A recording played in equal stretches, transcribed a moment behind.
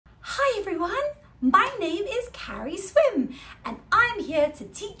everyone, my name is Carrie Swim and I'm here to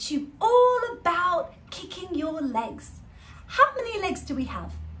teach you all about kicking your legs. How many legs do we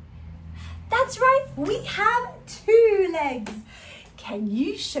have? That's right, we have 2 legs. Can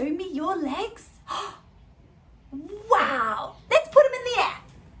you show me your legs? Wow, let's put them in the air.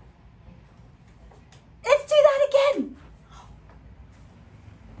 Let's do that again.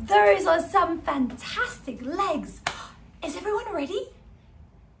 Those are some fantastic legs. Is everyone ready?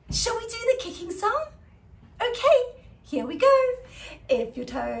 Shall we do the kicking song? Okay, here we go. If your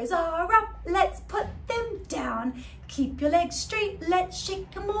toes are up, let's put them down. Keep your legs straight, let's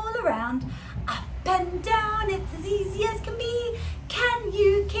shake them all around. Up and down, it's as easy as can be. Can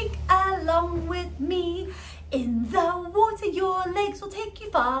you kick along with me? In the water, your legs will take you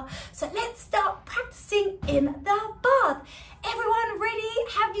far. So let's start practicing in the bath. Everyone ready?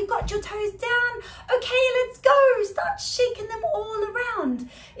 Have you got your toes down? Okay, let's go. Start shaking them all around.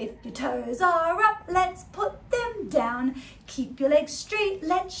 If your toes are up, let's put them down. Keep your legs straight,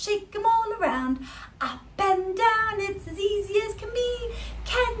 let's shake them all around. Up and down, it's as easy as can be.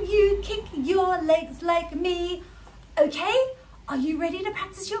 Can you kick your legs like me? Okay, are you ready to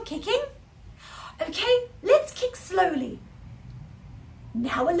practice your kicking? Okay, let's kick slowly.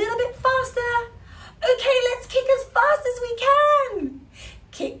 Now a little bit faster. Okay, let's kick as fast as we can.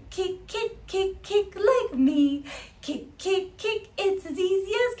 Kick, kick, kick, kick, kick like me. Kick, kick, kick, it's as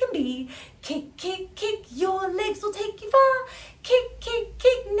easy as can be. Kick, kick, kick, your legs will take you far. Kick, kick,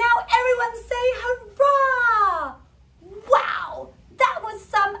 kick, now everyone say hurrah! Wow, that was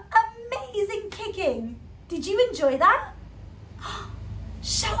some amazing kicking. Did you enjoy that?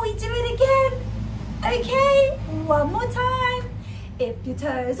 Shall we do it again? Okay, one more time. If your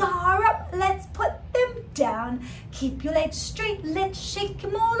toes are up, let's put them down. Keep your legs straight, let's shake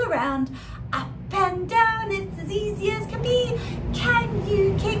them all around. Up and down, it's as easy as can be. Can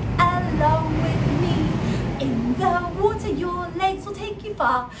you kick along with me? In the water, your legs will take you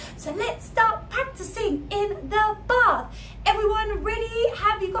far. So let's start practicing in the bath. Everyone ready?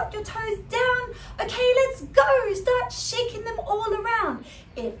 Have you got your toes down? Okay, let's go. Start shaking them all around.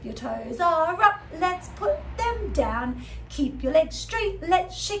 If your toes are up, let's put them down. Keep your legs straight,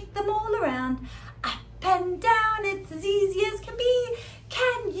 let's shake them all around. Up and down, it's as easy as can be.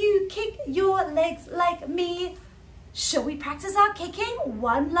 Can you kick your legs like me? Shall we practice our kicking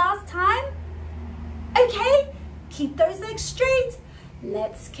one last time? Okay, keep those legs straight.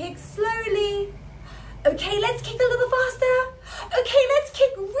 Let's kick slowly. Okay, let's kick a little faster. Okay, let's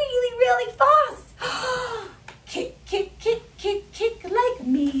kick really, really fast. Kick, kick, kick, kick, kick like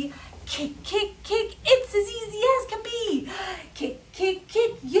me. Kick, kick, kick, it's as easy as can be. Kick, kick,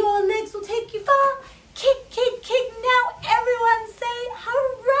 kick, your legs will take you far. Kick, kick, kick, now everyone say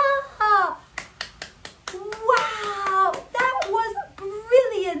hurrah. Wow, that was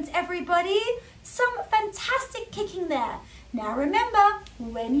brilliant, everybody. Some fantastic kicking there. Now remember,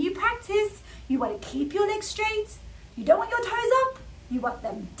 when you practice, you want to keep your legs straight. You don't want your toes up, you want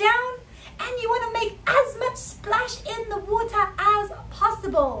them down, and you want to make as much splash in the water as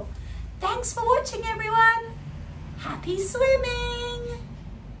possible. Thanks for watching, everyone. Happy swimming!